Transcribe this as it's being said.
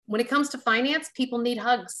when it comes to finance, people need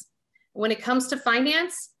hugs. When it comes to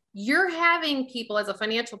finance, you're having people as a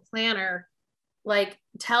financial planner, like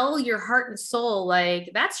tell your heart and soul,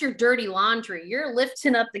 like that's your dirty laundry. You're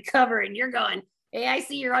lifting up the cover and you're going, hey, I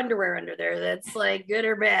see your underwear under there. That's like good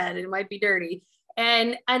or bad. It might be dirty.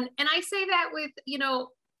 And I say that with,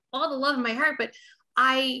 all the love in my heart, but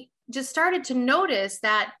I just started to notice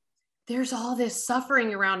that there's all this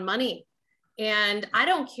suffering around money. And I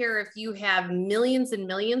don't care if you have millions and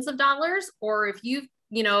millions of dollars, or if you've,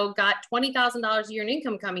 got $20,000 a year in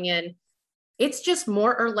income coming in. It's just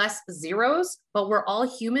more or less zeros, but we're all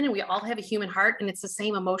human and we all have a human heart, and it's the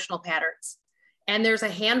same emotional patterns. And there's a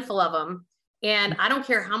handful of them. And I don't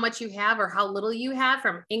care how much you have or how little you have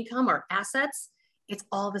from income or assets, it's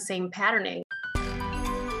all the same patterning.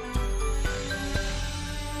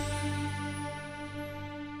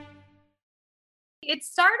 It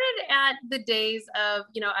started at the days of,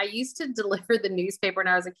 I used to deliver the newspaper when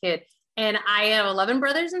I was a kid, and I have 11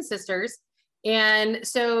 brothers and sisters. And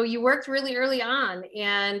so you worked really early on,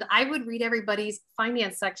 and I would read everybody's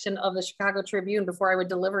finance section of the Chicago Tribune before I would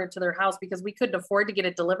deliver it to their house, because we couldn't afford to get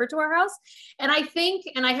it delivered to our house. And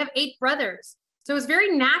I have 8 brothers. So it was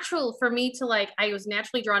very natural for me to I was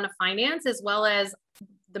naturally drawn to finance, as well as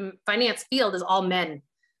the finance field is all men,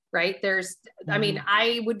 right?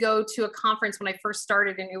 I would go to a conference when I first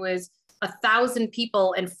started, and it was 1,000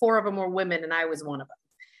 people and 4 of them were women, and I was one of them.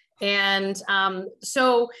 And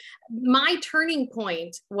so my turning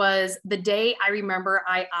point was the day I remember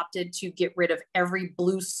I opted to get rid of every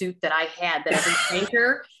blue suit that I had, that every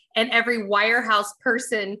banker and every wirehouse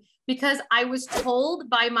person, because I was told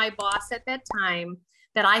by my boss at that time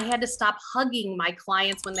that I had to stop hugging my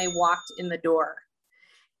clients when they walked in the door.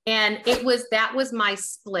 And that was my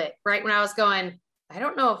split, right? When I was going, I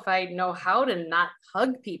don't know if I know how to not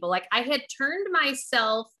hug people. Like, I had turned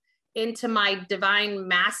myself into my divine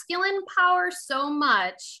masculine power so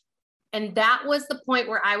much. And that was the point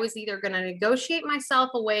where I was either going to negotiate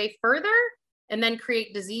myself away further and then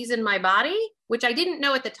create disease in my body, which I didn't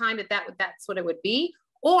know at the time that's what it would be.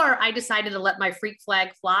 Or I decided to let my freak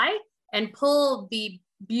flag fly and pull the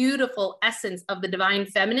beautiful essence of the divine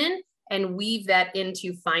feminine and weave that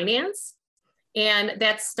into finance. And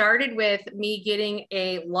that started with me getting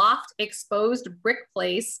a loft exposed brick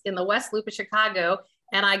place in the West Loop of Chicago.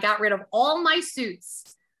 And I got rid of all my suits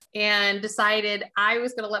and decided I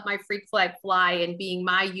was going to let my freak flag fly and being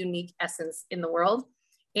my unique essence in the world.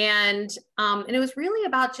 And it was really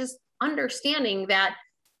about just understanding that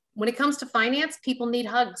when it comes to finance, people need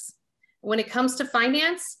hugs. When it comes to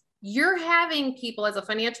finance, you're having people as a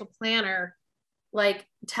financial planner,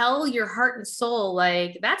 tell your heart and soul,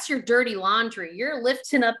 that's your dirty laundry. You're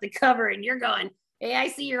lifting up the cover and you're going, hey, I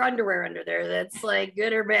see your underwear under there. That's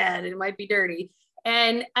good or bad. It might be dirty.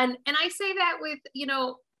 And I say that with,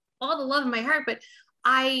 all the love in my heart, but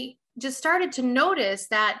I just started to notice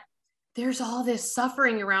that there's all this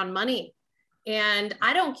suffering around money. And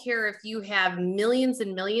I don't care if you have millions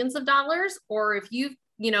and millions of dollars, or if you've,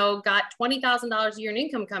 got $20,000 a year in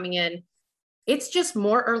income coming in. It's just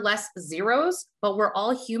more or less zeros, but we're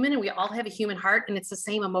all human and we all have a human heart, and it's the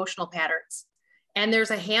same emotional patterns. And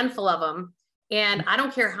there's a handful of them. And I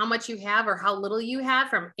don't care how much you have or how little you have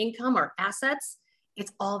from income or assets,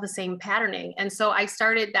 it's all the same patterning. And so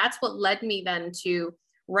that's what led me then to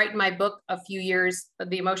write my book a few years,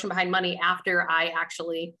 The Emotion Behind Money, after I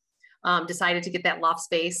actually decided to get that loft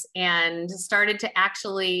space and started to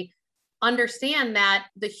actually understand that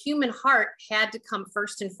the human heart had to come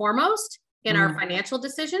first and foremost in our financial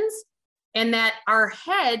decisions, and that our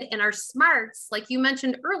head and our smarts, like you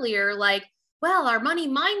mentioned earlier, our money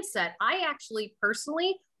mindset. I actually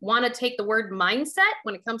personally want to take the word mindset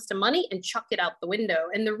when it comes to money and chuck it out the window.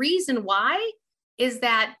 And the reason why is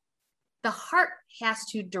that the heart has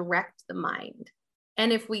to direct the mind.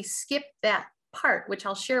 And if we skip that part, which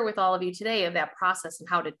I'll share with all of you today of that process and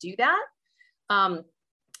how to do that,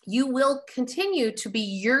 you will continue to be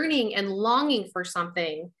yearning and longing for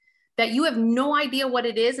something that you have no idea what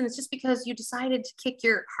it is. And it's just because you decided to kick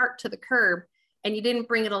your heart to the curb and you didn't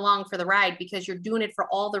bring it along for the ride, because you're doing it for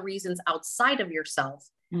all the reasons outside of yourself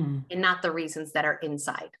and not the reasons that are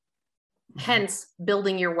inside. Hence,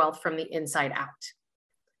 building your wealth from the inside out.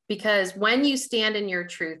 Because when you stand in your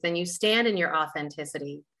truth and you stand in your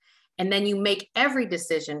authenticity, and then you make every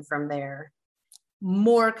decision from there,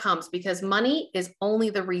 more comes, because money is only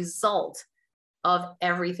the result of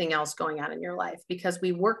everything else going on in your life, because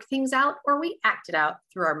we work things out or we act it out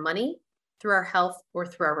through our money, through our health, or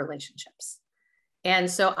through our relationships. And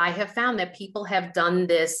so I have found that people have done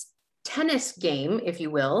this tennis game, if you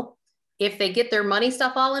will. If they get their money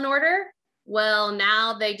stuff all in order, well,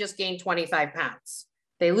 now they just gained 25 pounds.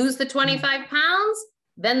 They lose the 25 pounds,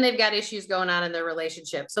 then they've got issues going on in their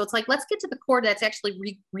relationship. So it's like, let's get to the core that's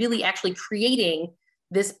actually really actually creating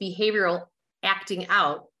this behavioral acting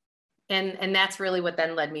out. And that's really what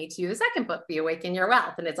then led me to the second book, Be Awaken Your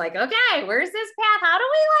Wealth. And it's like, okay, where's this path? How do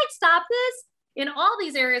we like stop this in all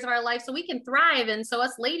these areas of our life so we can thrive? And so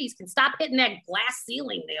us ladies can stop hitting that glass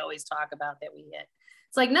ceiling they always talk about that we hit.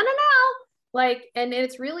 It's like, no. Like, and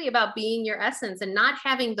it's really about being your essence and not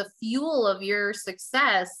having the fuel of your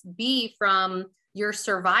success be from your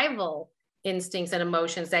survival instincts and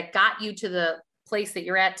emotions that got you to the place that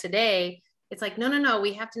you're at today. It's like, no,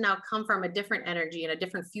 we have to now come from a different energy and a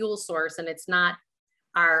different fuel source. And it's not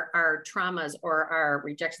our traumas or our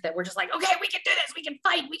rejections that we're just like, okay, we can do this, we can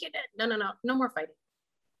fight, we can do it. No more fighting.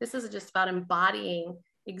 This is just about embodying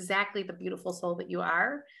exactly the beautiful soul that you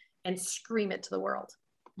are and scream it to the world.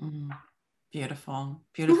 Mm-hmm. Beautiful,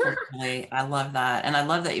 beautiful. I love that. And I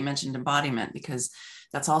love that you mentioned embodiment, because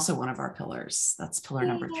that's also one of our pillars. That's pillar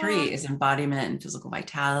number 3 is embodiment and physical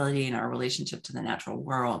vitality and our relationship to the natural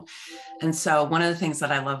world. And so one of the things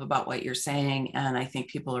that I love about what you're saying, and I think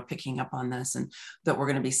people are picking up on this and that we're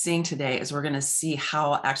going to be seeing today, is we're going to see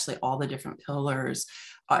how actually all the different pillars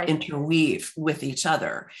interweave with each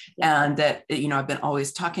other. Yeah. And that, I've been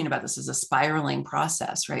always talking about this as a spiraling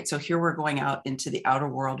process, right? So here we're going out into the outer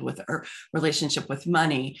world with our relationship with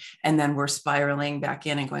money, and then we're spiraling back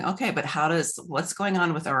in and going, okay, but what's going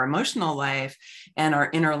on with our emotional life and our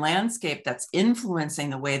inner landscape that's influencing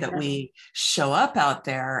the way that we show up out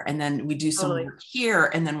there? And then we do some work here,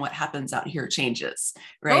 and then what happens out here changes,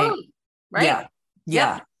 right? Right.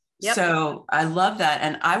 Yeah. Yep. So I love that.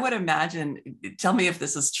 And I would imagine, tell me if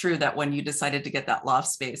this is true, that when you decided to get that loft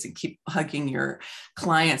space and keep hugging your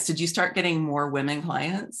clients, did you start getting more women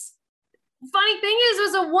clients? Funny thing is, it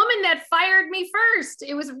was a woman that fired me first.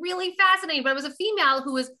 It was really fascinating, but it was a female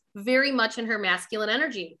who was very much in her masculine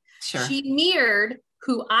energy. Sure. She mirrored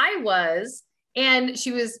who I was. And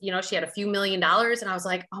she was, she had a few $1 million. And I was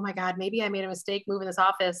like, oh my God, maybe I made a mistake moving this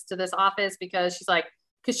office to this office, because she's like,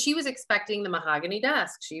 because she was expecting the mahogany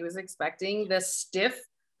desk. She was expecting the stiff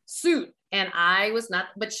suit. And I was not,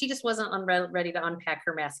 but she just wasn't ready to unpack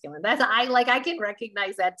her masculine. I can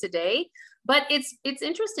recognize that today, but it's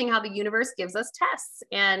interesting how the universe gives us tests.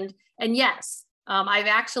 And yes, I've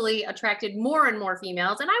actually attracted more and more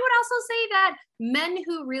females. And I would also say that men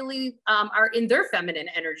who really are in their feminine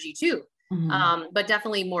energy too, but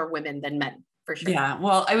definitely more women than men, for sure. Yeah.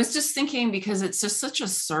 Well, I was just thinking, because it's just such a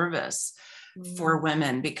service for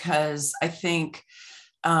women, because I think,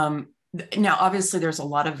 now, obviously there's a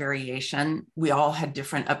lot of variation. We all had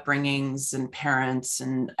different upbringings and parents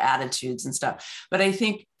and attitudes and stuff. But I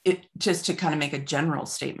think just to kind of make a general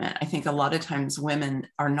statement, I think a lot of times women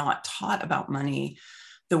are not taught about money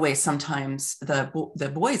the way sometimes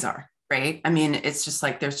the boys are, right? I mean, it's just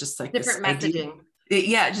like, there's just like different messaging.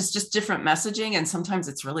 Just different messaging. And sometimes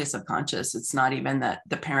it's really subconscious. It's not even that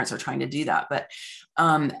the parents are trying to do that. But,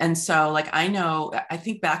 and so like, I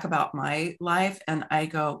think back about my life and I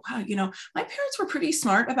go, wow, my parents were pretty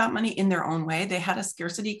smart about money in their own way. They had a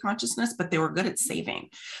scarcity consciousness, but they were good at saving.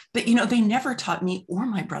 But, they never taught me or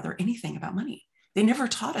my brother anything about money. They never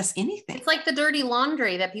taught us anything. It's like the dirty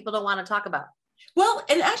laundry that people don't want to talk about. Well,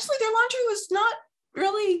 and actually their laundry was not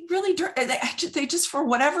really dirty. They just, for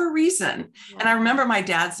whatever reason. Yeah. And I remember my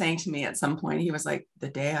dad saying to me at some point, he was like, the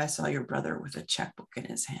day I saw your brother with a checkbook in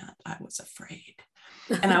his hand, I was afraid.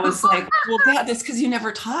 And I was like, well, Dad, that's because you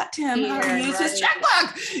never taught him how to use his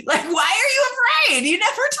checkbook. Like, why are you afraid? You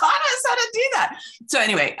never taught us how to do that. So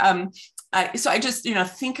anyway, I just,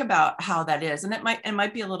 think about how that is. And it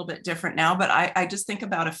might be a little bit different now, but I just think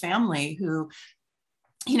about a family who,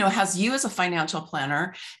 has you as a financial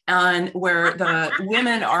planner, and where the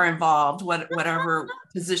women are involved, whatever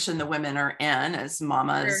position the women are in as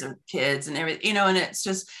mamas or kids and everything, and it's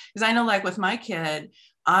just, because I know, like with my kid,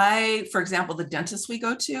 for example, the dentist we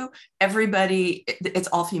go to, everybody, it's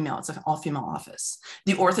all female. It's an all female office.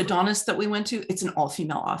 The orthodontist that we went to, it's an all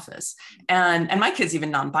female office. And my kid's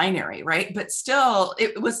even non-binary, right? But still,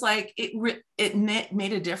 it was like, it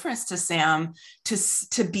made a difference to Sam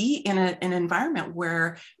to be in an environment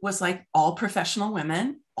where it was like all professional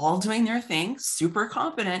women, all doing their thing, super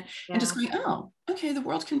competent, and just going, oh, okay, the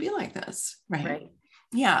world can be like this. Right.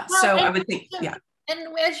 Yeah. Well, so I would think, yeah. And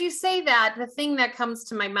as you say that, the thing that comes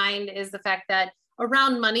to my mind is the fact that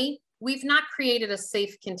around money, we've not created a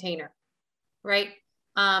safe container, right?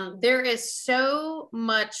 There is so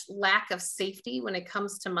much lack of safety when it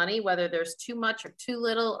comes to money, whether there's too much or too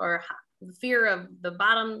little, or fear of the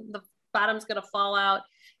bottom's going to fall out.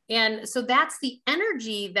 And so that's the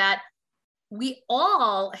energy that we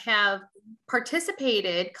all have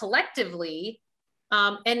participated collectively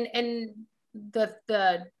And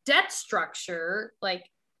the debt structure, like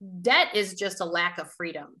debt is just a lack of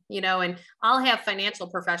freedom, and I'll have financial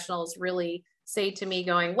professionals really say to me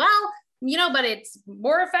going, well, but it's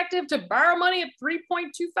more effective to borrow money at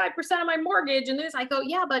 3.25% of my mortgage. And this, I go,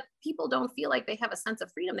 yeah, but people don't feel like they have a sense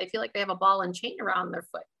of freedom. They feel like they have a ball and chain around their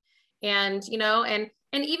foot. And,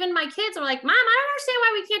 and even my kids are like, Mom, I don't understand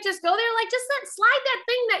why we can't just go there. Like, just slide that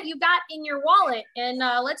thing that you got in your wallet and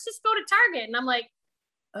let's just go to Target. And I'm like,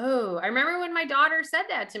 oh, I remember when my daughter said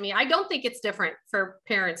that to me. I don't think it's different for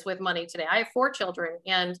parents with money today. I have 4 children,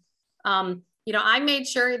 and I made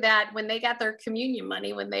sure that when they got their communion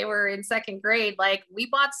money, when they were in 2nd grade, like we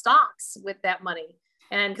bought stocks with that money.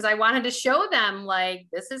 And because I wanted to show them, like,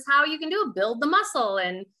 this is how you can do it, build the muscle.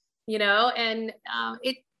 And,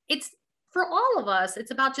 it's for all of us,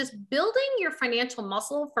 it's about just building your financial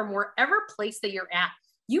muscle from wherever place that you're at.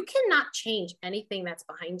 You cannot change anything that's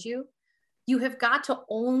behind you. You have got to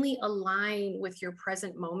only align with your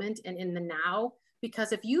present moment and in the now,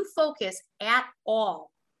 because if you focus at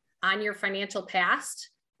all on your financial past,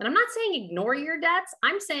 and I'm not saying ignore your debts,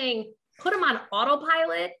 I'm saying put them on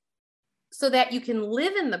autopilot so that you can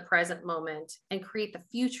live in the present moment and create the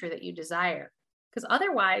future that you desire. Because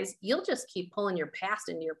otherwise, you'll just keep pulling your past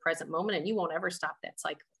into your present moment and you won't ever stop that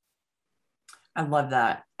cycle. I love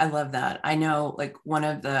that. I love that. I know, like, one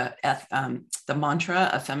of the mantra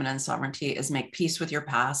of feminine sovereignty is make peace with your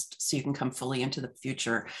past so you can come fully into the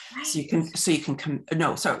future. Right.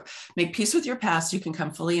 So make peace with your past. You can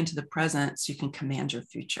come fully into the present so you can command your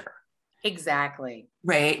future. Exactly.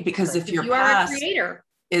 Right. Because if your past are a creator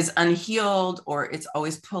is unhealed, or it's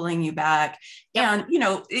always pulling you back. Yep.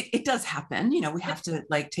 And, it does happen, we have to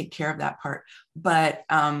take care of that part, but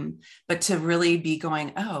to really be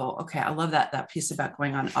going, oh, okay. I love that piece about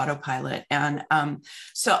going on autopilot. And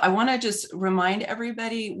so I want to just remind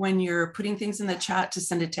everybody, when you're putting things in the chat, to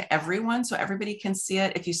send it to everyone so everybody can see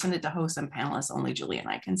it. If you send it to hosts and panelists, only Julie and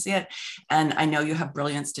I can see it. And I know you have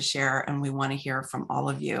brilliance to share, and we want to hear from all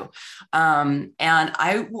of you. And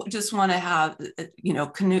I just want to have,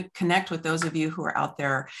 connect with those of you who are out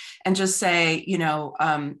there and just say,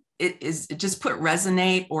 just put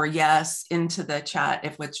resonate or yes into the chat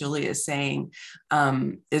if what Julie is saying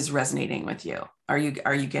is resonating with you. Are you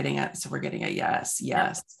getting it? So we're getting a yes.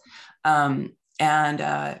 Yes.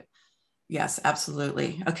 Yes,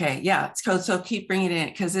 absolutely. Okay. Yeah. So keep bringing it in,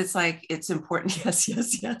 because it's important. Yes,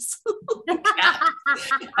 yes, yes.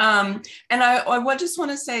 And I just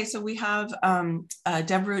want to say, so we have,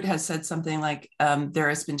 Deb Root has said something like, there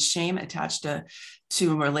has been shame attached to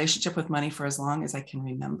a relationship with money for as long as I can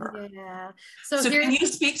remember. Yeah. So can you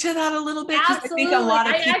speak to that a little bit? Absolutely. I think a lot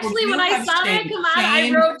of people actually, when I saw that come out,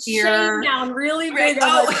 I wrote shame down really big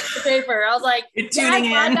on the paper. I was like, tuning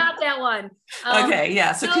in. I got that one. Okay.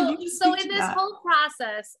 Yeah. So can you just so in this whole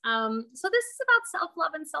process, so this is about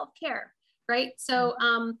self-love and self-care, right? So,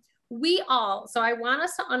 so I want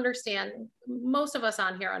us to understand, most of us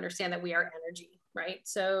on here understand that we are energy, right?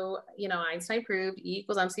 So, Einstein proved E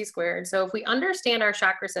 = MC squared. So if we understand our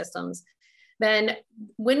chakra systems, then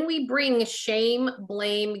when we bring shame,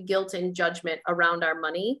 blame, guilt, and judgment around our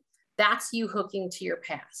money, that's you hooking to your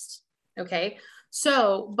past. Okay.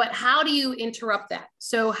 So, but how do you interrupt that?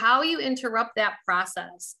 So how you interrupt that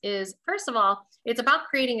process is, first of all, it's about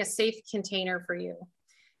creating a safe container for you.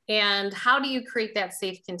 And how do you create that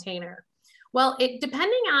safe container? Well,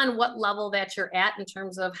 depending on what level that you're at in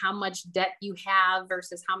terms of how much debt you have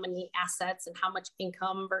versus how many assets and how much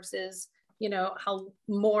income versus, how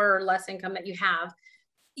more or less income that you have,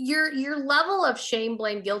 your level of shame,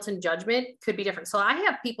 blame, guilt, and judgment could be different. So I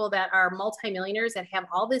have people that are multimillionaires that have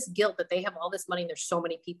all this guilt that they have all this money, and there's so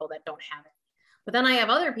many people that don't have it. But then I have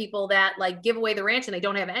other people that give away the ranch and they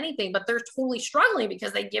don't have anything, but they're totally struggling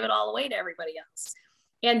because they give it all away to everybody else.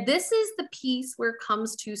 And this is the piece where it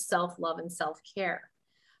comes to self-love and self-care.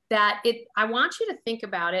 I want you to think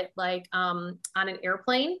about it like on an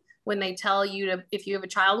airplane, when they tell you to, if you have a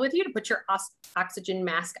child with you, to put your oxygen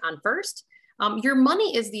mask on first. Your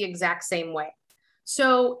money is the exact same way.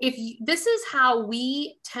 So this is how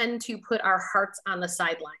we tend to put our hearts on the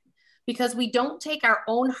sideline, because we don't take our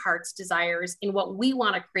own heart's desires in what we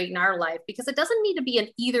want to create in our life, because it doesn't need to be an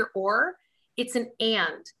either or, it's an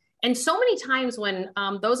and. And so many times when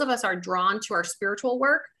those of us are drawn to our spiritual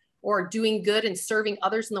work or doing good and serving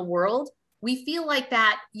others in the world, we feel like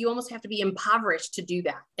that you almost have to be impoverished to do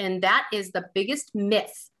that. And that is the biggest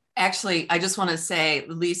myth. Actually, I just want to say,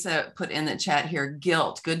 Lisa put in the chat here,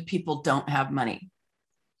 guilt. Good people don't have money.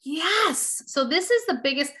 Yes. So this is the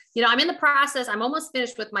biggest, I'm in the process. I'm almost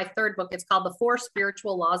finished with my 3rd book. It's called The 4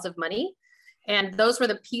 Spiritual Laws of Money. And those were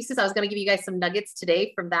the pieces. I was going to give you guys some nuggets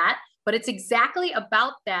today from that. but it's exactly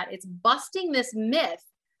about that. It's busting this myth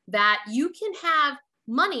that you can have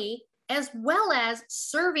money as well as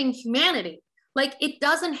serving humanity. Like, it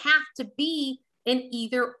doesn't have to be an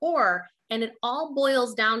either or, and it all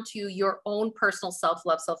boils down to your own personal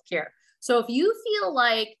self-love, self-care. So if you feel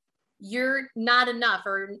like you're not enough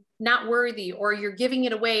or not worthy, or you're giving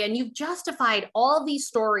it away, and you've justified all these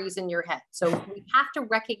stories in your head. So we have to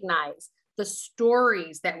recognize the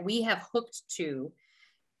stories that we have hooked to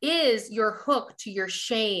is your hook to your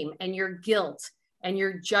shame and your guilt and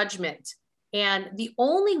your judgment. And the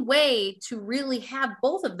only way to really have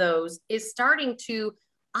both of those is starting to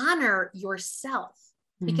honor yourself,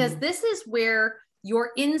 because this is where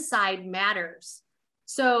your inside matters.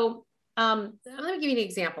 So let me give you an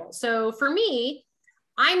example. So for me,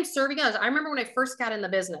 I'm serving others. I remember when I first got in the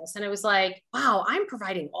business, and it was like, wow, I'm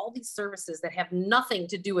providing all these services that have nothing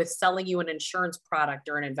to do with selling you an insurance product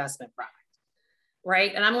or an investment product.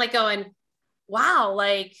 Right. And I'm like going, wow,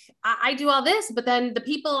 like I do all this, but then the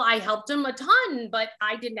people, I helped them a ton, but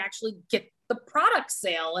I didn't actually get the product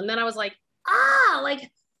sale. And then I was like,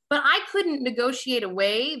 but I couldn't negotiate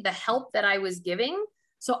away the help that I was giving.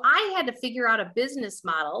 So I had to figure out a business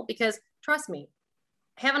model, because trust me,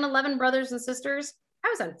 having 11 brothers and sisters, I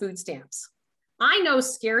was on food stamps. I know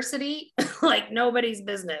scarcity like nobody's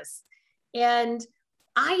business. And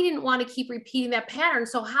I didn't want to keep repeating that pattern.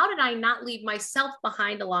 So how did I not leave myself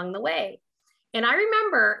behind along the way? And I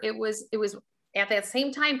remember it was at that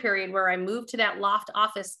same time period where I moved to that loft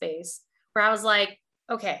office space, where I was like,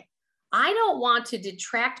 okay, I don't want to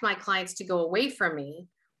detract my clients to go away from me,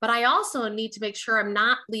 but I also need to make sure I'm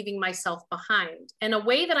not leaving myself behind. And a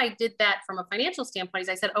way that I did that from a financial standpoint is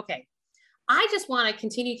I said, okay, I just want to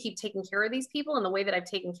continue to keep taking care of these people in the way that I've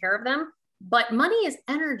taken care of them. But money is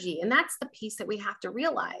energy. And that's the piece that we have to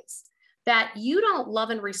realize, that you don't love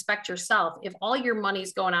and respect yourself if all your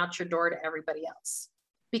money's going out your door to everybody else,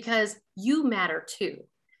 because you matter too.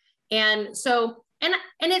 And so, and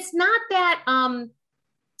it's not that, I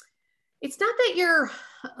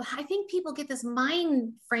think people get this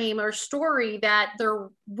mind frame or story that they're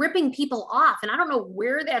ripping people off. And I don't know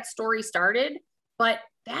where that story started, but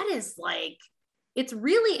that is like, it's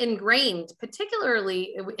really ingrained,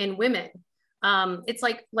 particularly in women. It's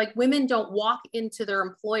like women don't walk into their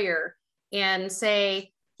employer and say,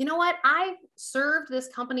 you know what, I've served this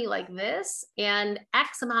company like this, and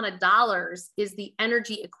X amount of dollars is the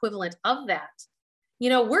energy equivalent of that. You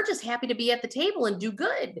know, we're just happy to be at the table and do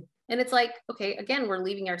good. And it's like, okay, again, we're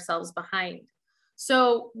leaving ourselves behind.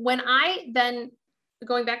 So when I then,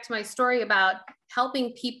 going back to my story about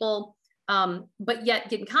helping people, but yet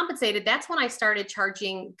getting compensated, that's when I started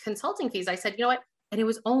charging consulting fees. I said, you know what? And it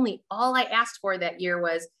was only, all I asked for that year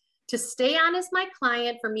was to stay on as my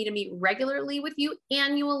client, for me to meet regularly with you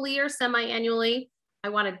annually or semi-annually. I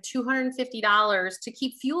wanted $250 to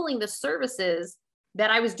keep fueling the services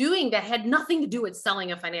that I was doing that had nothing to do with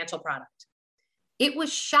selling a financial product. It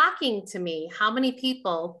was shocking to me how many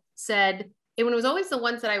people said, and it was always the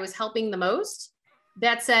ones that I was helping the most,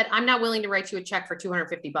 that said, I'm not willing to write you a check for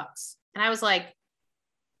 $250. And I was like,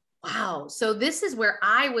 wow. So this is where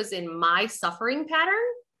I was in my suffering pattern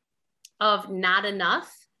of not enough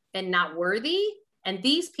and not worthy. And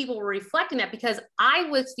these people were reflecting that, because I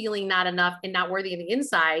was feeling not enough and not worthy on the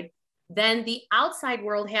inside. Then the outside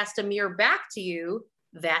world has to mirror back to you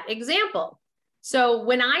that example. So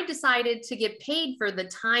when I decided to get paid for the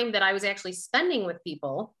time that I was actually spending with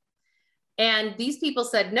people, and these people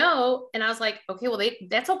said no, and I was like, okay, well,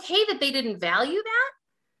 that's okay that they didn't value that.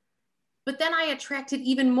 But then I attracted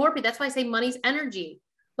even more people. That's why I say money's energy.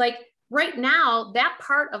 Like right now, that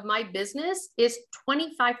part of my business is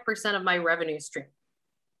 25% of my revenue stream.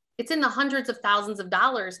 It's in the hundreds of thousands of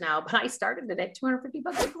dollars now, but I started it at $250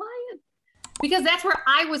 a client, because that's where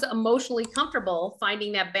I was emotionally comfortable,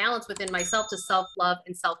 finding that balance within myself to self-love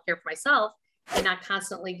and self-care for myself, and not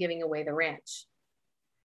constantly giving away the ranch.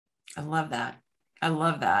 I love that. I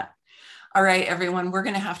love that. All right, everyone, we're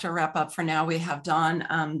going to have to wrap up for now. We have Dawn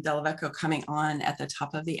Delavecco coming on at the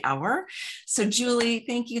top of the hour. So Julie,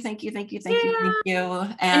 thank you. And we can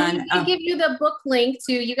give you the book link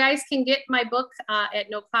to, you guys can get my book at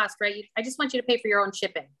no cost, right? I just want you to pay for your own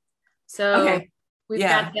shipping. So we've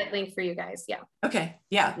got that link for you guys. Yeah. Okay.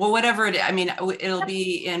 Yeah. Well, whatever it is, I mean, it'll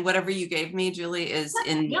be in whatever you gave me, Julie, is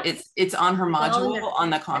in, it's on her module on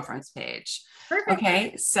the conference page. Perfect.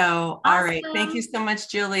 Okay. So, all right. Thank you so much,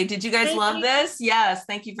 Julie. Did you guys love this? Yes.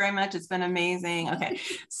 Thank you very much. It's been amazing. Okay.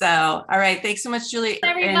 So, all right. Thanks so much, Julie.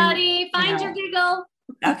 Everybody, find your giggle.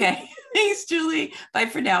 Okay. Thanks, Julie. Bye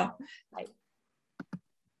for now.